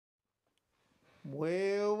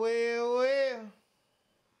Well, well, well.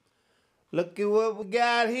 Look at what we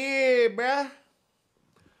got here, bruh.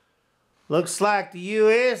 Looks like the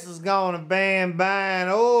U.S. is gonna ban buying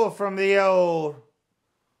oil from the old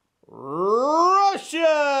Russia.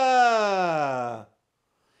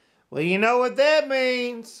 Well, you know what that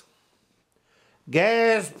means.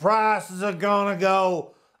 Gas prices are gonna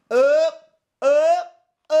go up, up,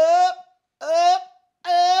 up, up,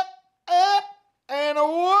 up, up, and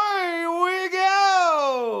away we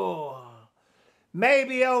go.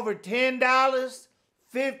 Maybe over $10,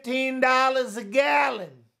 $15 a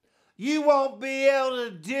gallon. You won't be able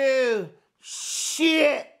to do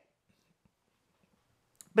shit.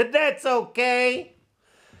 But that's okay.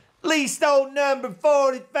 At least old number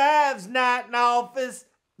 45's not in office.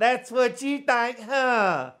 That's what you think,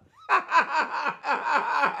 huh?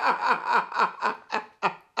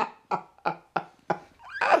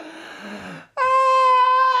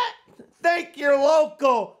 Think your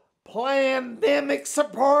local pandemic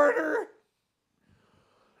supporter?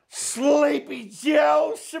 Sleepy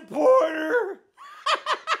Joe supporter?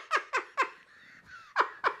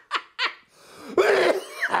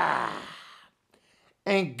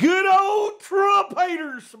 And good old Trump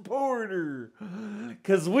hater supporter.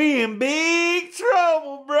 Cause we in big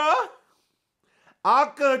trouble, bruh.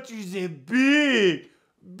 Our country's in big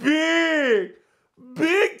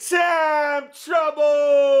time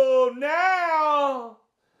trouble now.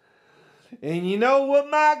 And you know what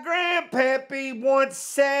my grandpappy once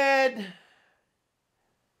said?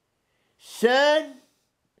 Son,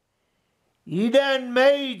 you done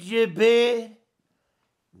made your bed.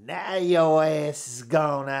 Now your ass is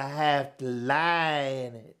gonna have to lie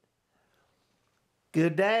in it.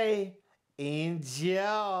 Good day.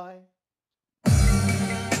 Enjoy.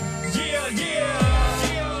 Yeah, yeah.